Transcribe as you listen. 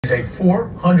is a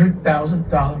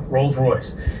 $400,000 Rolls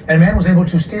Royce, and a man was able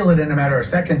to steal it in a matter of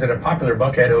seconds at a popular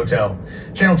Buckhead hotel.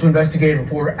 Channel 2 investigative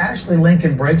reporter Ashley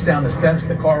Lincoln breaks down the steps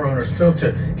the car owners took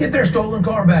to get their stolen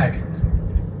car back.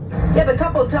 Yeah, the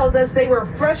couple told us they were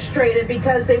frustrated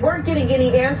because they weren't getting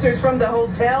any answers from the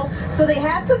hotel, so they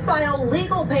had to file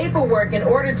legal paperwork in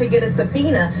order to get a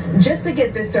subpoena just to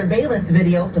get this surveillance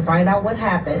video to find out what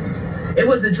happened. It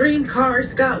was a dream car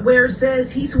Scott Ware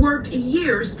says he's worked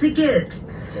years to get.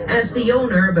 As the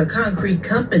owner of a concrete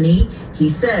company, he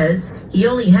says he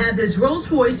only had this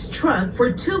Rolls-Royce truck for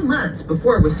 2 months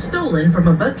before it was stolen from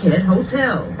a Buckhead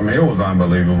hotel. I mean, it was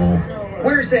unbelievable.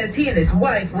 Ware says he and his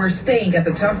wife were staying at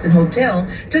the Thompson Hotel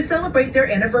to celebrate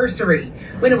their anniversary.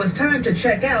 When it was time to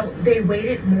check out, they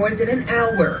waited more than an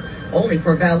hour, only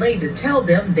for valet to tell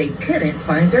them they couldn't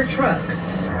find their truck.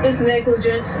 It's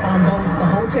negligence on both the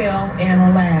hotel and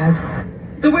on Laz.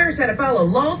 The Wares had to file a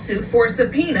lawsuit for a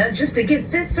subpoena just to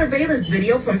get this surveillance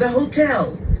video from the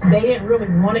hotel. They didn't really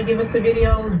want to give us the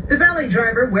videos. The valet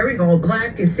driver, wearing all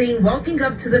black, is seen walking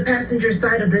up to the passenger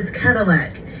side of this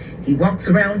Cadillac. He walks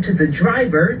around to the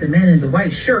driver, the man in the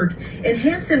white shirt, and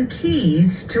hands him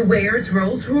keys to Ware's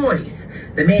Rolls Royce.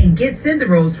 The man gets in the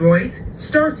Rolls Royce,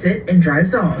 starts it, and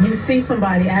drives off. You see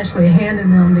somebody actually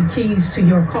handing them the keys to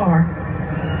your car,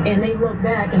 and they look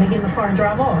back and they get in the car and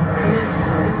drive off. And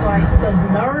it's like the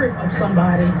nerve of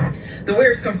somebody. The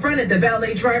Wares confronted the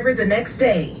valet driver the next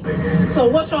day. So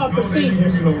what's our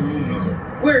procedures?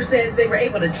 Ware says they were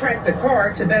able to track the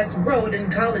car to Best Road in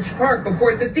College Park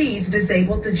before the thieves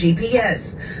disabled the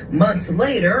GPS. Months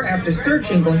later, after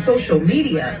searching on social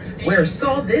media, Ware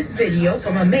saw this video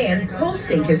from a man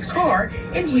posting his car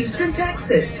in Houston,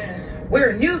 Texas.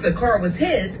 Ware knew the car was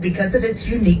his because of its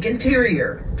unique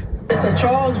interior. It's a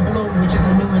Charles Blue, which is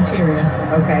a new interior.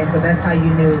 Okay, so that's how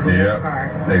you knew it was your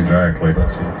car. Exactly.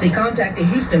 They contacted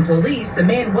Houston police. The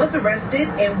man was arrested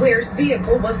and Ware's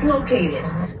vehicle was located.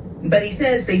 But he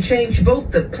says they changed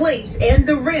both the plates and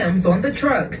the rims on the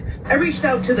truck. I reached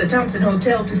out to the Thompson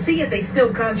Hotel to see if they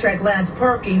still contract Last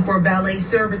Parking for valet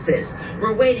services.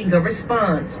 We're waiting a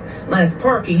response. Last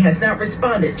Parking has not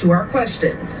responded to our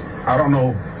questions. I don't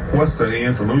know what's the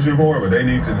end solution for it, but they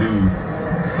need to do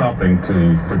something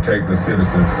to protect the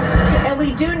citizens. And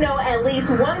we do know at least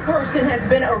one person has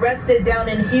been arrested down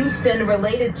in Houston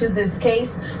related to this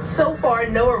case. So far,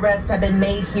 no arrests have been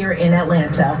made here in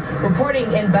Atlanta. Reporting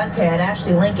in Buckhead,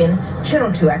 Ashley Lincoln,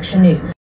 Channel 2 Action News.